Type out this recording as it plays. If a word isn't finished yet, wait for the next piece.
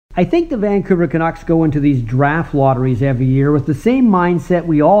I think the Vancouver Canucks go into these draft lotteries every year with the same mindset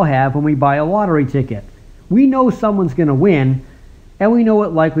we all have when we buy a lottery ticket. We know someone's going to win, and we know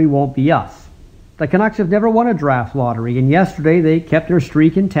it likely won't be us. The Canucks have never won a draft lottery, and yesterday they kept their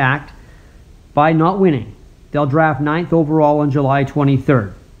streak intact by not winning. They'll draft 9th overall on July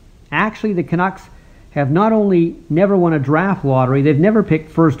 23rd. Actually, the Canucks have not only never won a draft lottery, they've never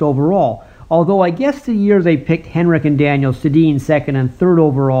picked 1st overall. Although I guess the year they picked Henrik and Daniel Sedin 2nd and 3rd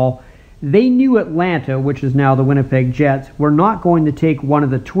overall, they knew Atlanta, which is now the Winnipeg Jets, were not going to take one of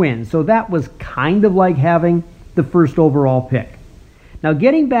the Twins. So that was kind of like having the 1st overall pick. Now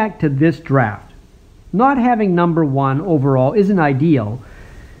getting back to this draft, not having number 1 overall isn't ideal,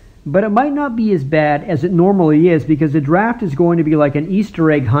 but it might not be as bad as it normally is because the draft is going to be like an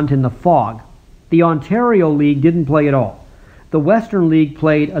Easter egg hunt in the fog. The Ontario League didn't play at all. The Western League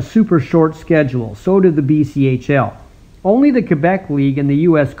played a super short schedule, so did the BCHL. Only the Quebec League and the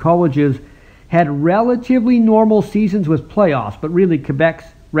U.S. colleges had relatively normal seasons with playoffs, but really Quebec's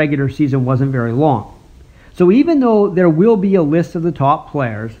regular season wasn't very long. So even though there will be a list of the top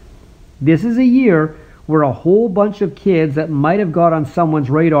players, this is a year where a whole bunch of kids that might have got on someone's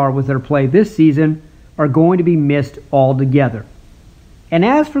radar with their play this season are going to be missed altogether. And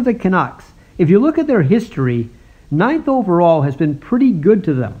as for the Canucks, if you look at their history, 9th overall has been pretty good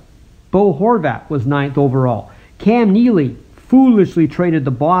to them. Bo Horvat was 9th overall. Cam Neely, foolishly traded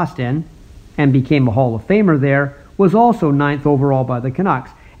to Boston and became a Hall of Famer there, was also 9th overall by the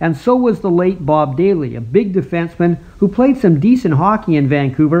Canucks. And so was the late Bob Daly, a big defenseman who played some decent hockey in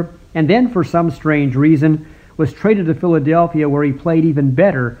Vancouver and then for some strange reason was traded to Philadelphia where he played even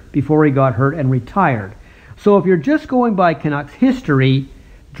better before he got hurt and retired. So if you're just going by Canucks history,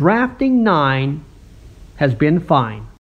 drafting 9 has been fine.